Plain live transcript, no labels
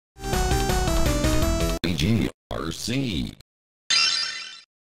GGRC.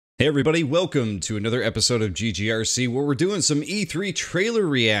 Hey everybody, welcome to another episode of GGRC where we're doing some E3 trailer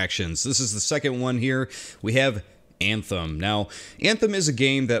reactions. This is the second one here. We have Anthem. Now, Anthem is a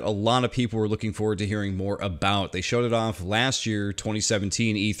game that a lot of people were looking forward to hearing more about. They showed it off last year,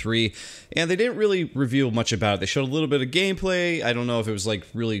 2017 E3, and they didn't really reveal much about it. They showed a little bit of gameplay. I don't know if it was like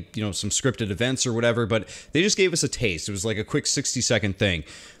really, some scripted events or whatever, but they just gave us a taste. It was like a quick 60-second thing.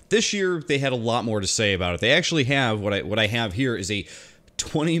 This year, they had a lot more to say about it. They actually have, what I have here is a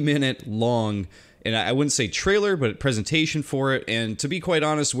 20-minute long, and I wouldn't say trailer, but presentation for it. And to be quite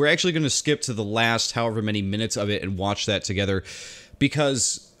honest, we're actually going to skip to the last however many minutes of it and watch that together,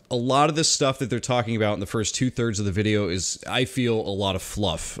 because a lot of the stuff that they're talking about in the first 2/3 of the video is, I feel, a lot of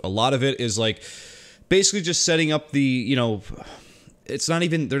fluff. A lot of it is like basically just setting up the,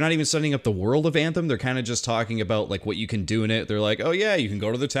 they're not even setting up the world of Anthem. They're kind of just talking about like what you can do in it. They're like, oh yeah, you can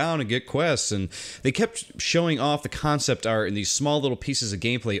go to the town and get quests. And they kept showing off the concept art in these small little pieces of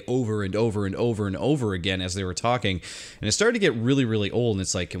gameplay over and over and over and over again as they were talking. And it started to get really, really old. And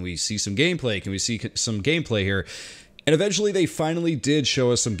it's like, can we see some gameplay? Can we see some gameplay here? And eventually they finally did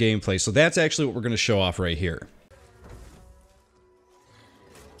show us some gameplay. So that's actually what we're going to show off right here.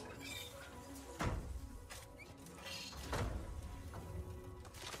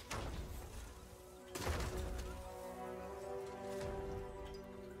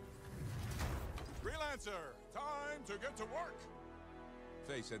 Time to get to work.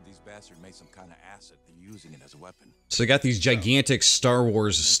 Faye said these bastards made some kind of acid. They're using it as a weapon. So they got these gigantic Star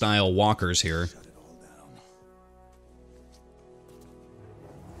Wars style walkers here. Shut it all down.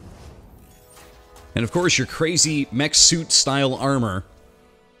 And of course your crazy mech suit style armor.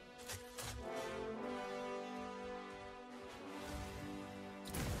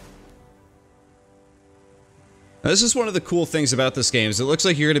 Now, this is one of the cool things about this game, is it looks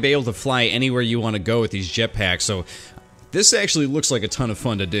like you're going to be able to fly anywhere you want to go with these jetpacks, so this actually looks like a ton of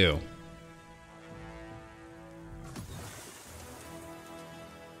fun to do.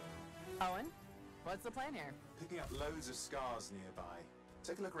 Owen, what's the plan here? Picking up loads of scars nearby.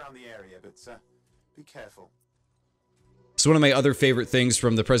 Take a look around the area, but be careful. So one of my other favorite things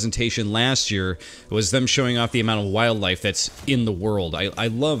from the presentation last year was them showing off the amount of wildlife that's in the world. I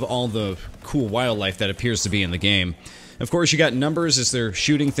love all the cool wildlife that appears to be in the game. Of course, you got numbers as they're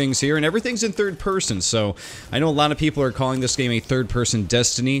shooting things here, and everything's in third person, so I know a lot of people are calling this game a third-person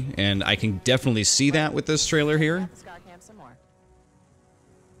Destiny, and I can definitely see that with this trailer here.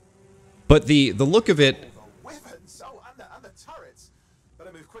 But the look of it...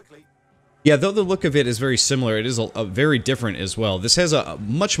 Yeah, though the look of it is very similar, it is a very different as well. This has a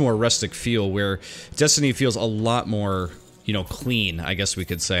much more rustic feel, where Destiny feels a lot more, clean, I guess we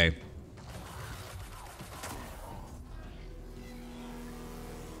could say.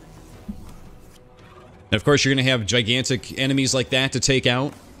 And of course, you're going to have gigantic enemies like that to take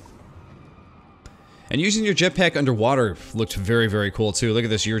out. And using your jetpack underwater looked very, very cool, too. Look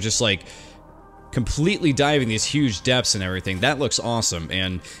at this, you're just like... completely diving these huge depths and everything. That looks awesome,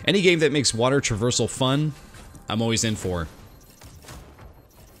 and any game that makes water traversal fun, I'm always in for.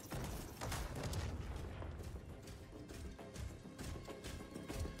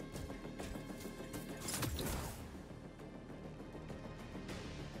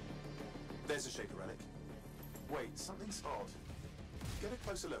 There's a shaker relic. Wait, something's odd. Get a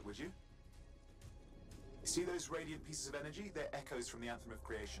closer look, would you? See those radiant pieces of energy? They're echoes from the Anthem of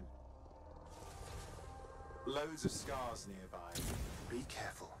Creation. Loads of scars nearby. Be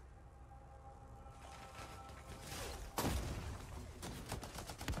careful.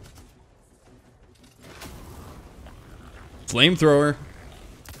 Flamethrower.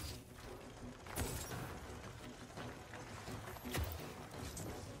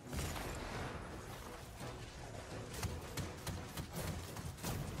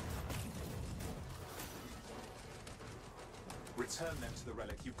 Return them to the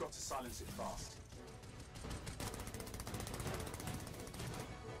relic. You've got to silence it fast.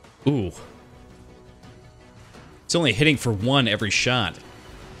 Ooh. It's only hitting for one every shot.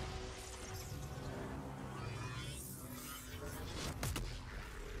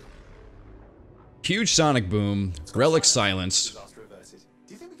 Huge sonic boom. Relic silenced. Do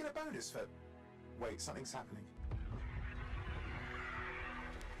you think we get a bonus for... Wait, something's happening.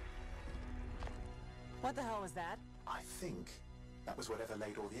 What the hell was that? I think that was whatever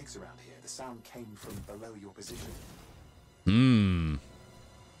laid all the eggs around here. The sound came from below your position.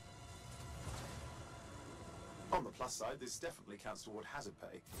 On the plus side, this definitely counts toward hazard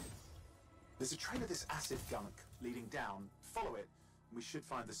pay. There's a trail of this acid gunk leading down. Follow it, and we should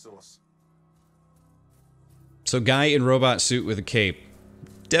find the source. So guy in robot suit with a cape.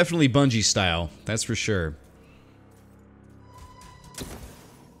 Definitely Bungie style, that's for sure.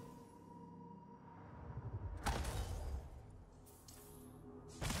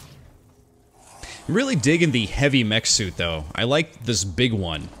 I'm really digging the heavy mech suit, though. I like this big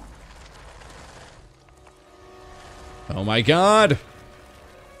one. Oh my god!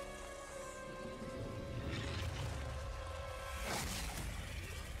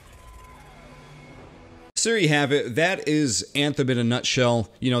 So there you have it. That is Anthem in a nutshell.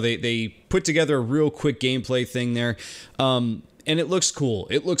 You know, they put together a real quick gameplay thing there. And it looks cool.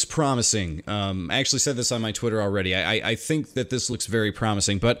 It looks promising. I actually said this on my Twitter already. I think that this looks very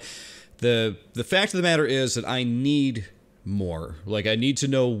promising. But the fact of the matter is that I need more. Like, I need to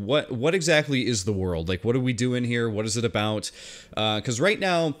know what exactly is the world. Like, what are we doing here? What is it about? Because right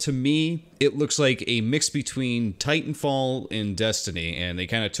now, to me, it looks like a mix between Titanfall and Destiny, and they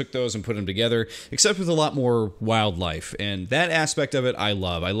kind of took those and put them together, except with a lot more wildlife. And that aspect of it, I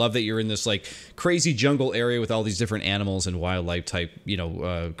love. I love that you're in this, like, crazy jungle area with all these different animals and wildlife type, you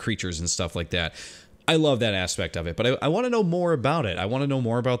know, creatures and stuff like that. I love that aspect of it, but I want to know more about it. I want to know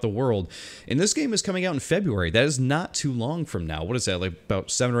more about the world. And this game is coming out in February. That is not too long from now. What is that, like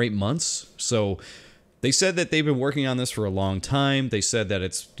about 7 or 8 months? So they said that they've been working on this for a long time. They said that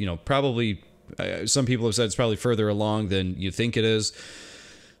it's, you know, probably, some people have said it's probably further along than you think it is.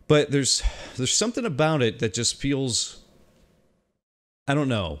 But there's something about it that just feels, I don't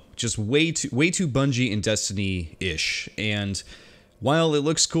know, just way too Bungie and Destiny-ish. And while it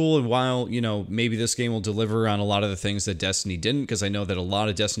looks cool, and while, you know, maybe this game will deliver on a lot of the things that Destiny didn't, because I know that a lot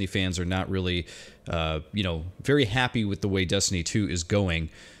of Destiny fans are not really, you know, very happy with the way Destiny 2 is going.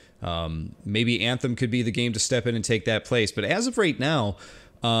 Maybe Anthem could be the game to step in and take that place. But as of right now,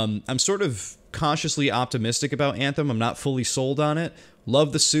 I'm sort of cautiously optimistic about Anthem. I'm not fully sold on it.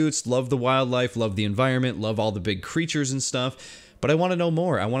 Love the suits, love the wildlife, love the environment, love all the big creatures and stuff. But I want to know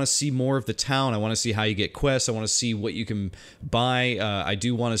more. I want to see more of the town. I want to see how you get quests. I want to see what you can buy. I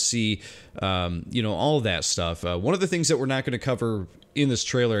do want to see, you know, all of that stuff. One of the things that we're not going to cover in this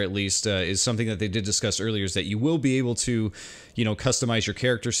trailer, at least, is something that they did discuss earlier, is that you will be able to, you know, customize your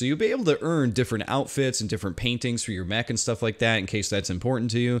character. So you'll be able to earn different outfits and different paintings for your mech and stuff like that, in case that's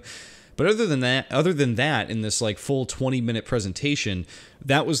important to you. But other than that, in this like full 20-minute presentation,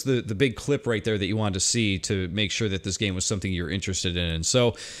 that was the big clip right there that you wanted to see to make sure that this game was something you're interested in. And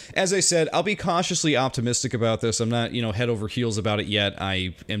so, as I said, I'll be cautiously optimistic about this. I'm not, you know, head over heels about it yet.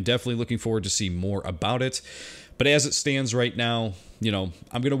 I am definitely looking forward to see more about it. But as it stands right now, you know,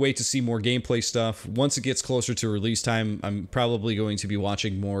 I'm going to wait to see more gameplay stuff. Once it gets closer to release time, I'm probably going to be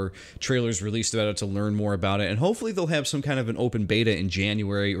watching more trailers released about it to learn more about it. And hopefully they'll have some kind of an open beta in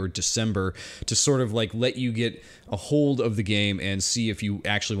January or December to sort of like let you get a hold of the game and see if you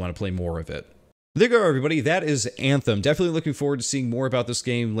actually want to play more of it. There you go, everybody. That is Anthem. Definitely looking forward to seeing more about this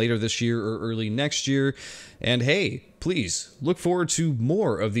game later this year or early next year. And hey, please look forward to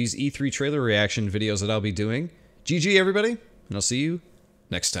more of these E3 trailer reaction videos that I'll be doing. GG, everybody, and I'll see you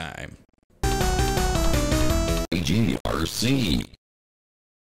next time. GGRC.